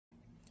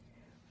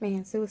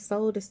Man, so it was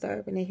so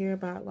disturbing to hear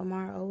about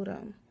Lamar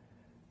Odom.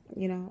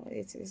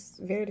 It's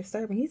very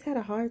disturbing. He's had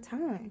a hard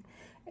time.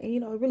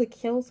 And, it really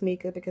kills me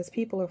because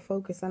people are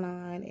focusing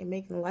on and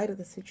making light of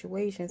the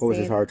situation, What was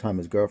his saying, hard time?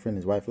 His girlfriend,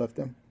 his wife left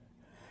him?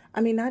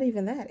 I mean, not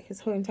even that,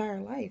 his whole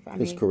entire life. I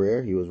His mean,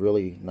 career, he was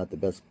really not the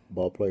best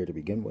ball player to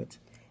begin with.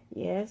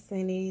 yes,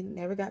 and he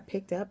never got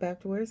picked up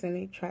afterwards, and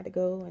he tried to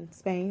go in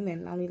Spain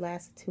and only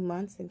lasted 2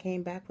 months and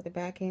came back with a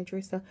back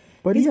injury. So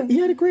But he's a, he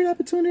had a great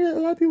opportunity. A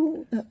lot of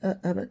people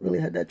haven't really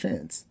had that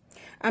chance.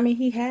 I mean,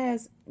 he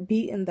has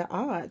beaten the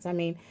odds. I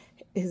mean,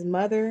 his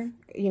mother,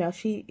 he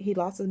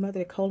lost his mother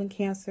to colon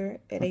cancer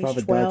at My age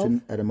father died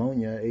 12. at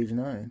pneumonia at age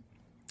 9.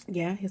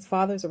 Yeah, his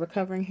father's a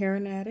recovering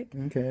heroin addict.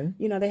 Okay.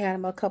 They had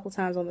him a couple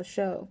times on the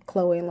show,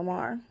 Chloe and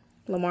Lamar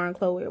and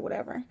Chloe or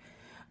whatever.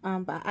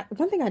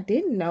 One thing I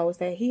didn't know is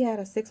that he had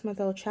a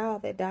 6-month-old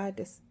child that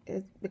died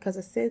because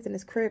of SIDS in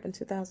his crib in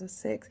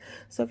 2006.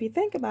 So if you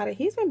think about it,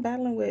 he's been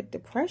battling with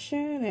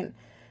depression and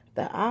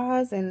the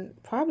odds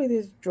and probably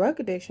this drug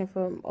addiction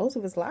for most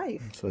of his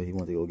life. So he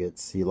went to go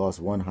he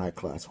lost one high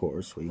class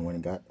horse, so he went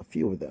and got a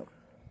few of them.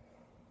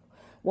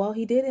 Well,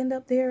 he did end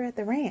up there at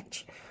the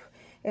ranch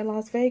in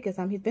Las Vegas.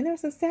 He's been there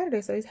since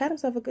Saturday, so he's had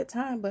himself a good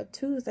time. But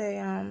Tuesday,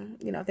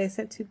 they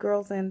sent 2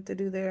 girls in to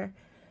do their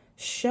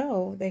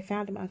show. They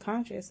found him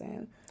unconscious,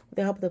 and with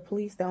the help of the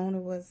police, the owner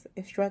was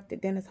instructed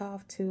Dennis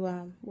Hoff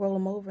to roll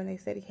him over, and they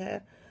said he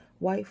had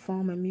white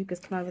foam and mucus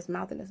coming out of his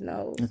mouth and his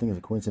nose. I think it's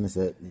a coincidence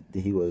that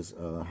he was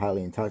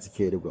highly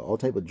intoxicated with all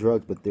type of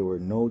drugs, but there were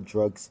no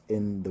drugs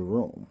in the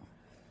room.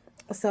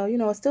 So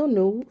it's still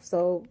new,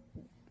 so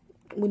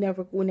we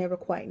never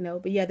quite know.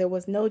 But yeah, there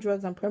was no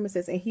drugs on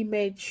premises, and he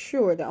made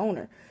sure, the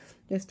owner,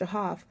 Mr.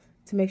 Hoff,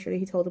 to make sure that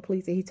he told the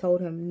police that he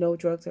told him no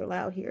drugs are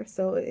allowed here.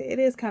 So it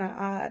is kind of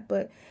odd,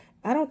 but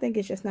I don't think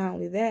it's just not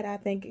only that. I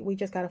think we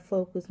just got to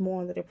focus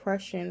more on the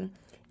depression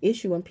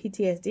issue and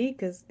PTSD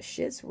because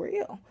shit's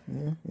real.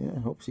 Yeah.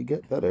 Hopes he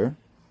get better.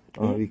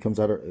 He comes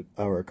out of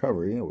our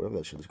recovery, or whatever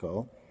that shit is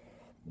called.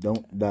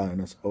 Don't die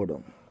on us,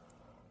 Odom.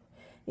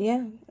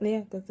 Yeah,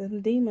 because them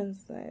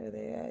demons,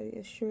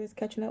 it sure is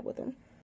catching up with him.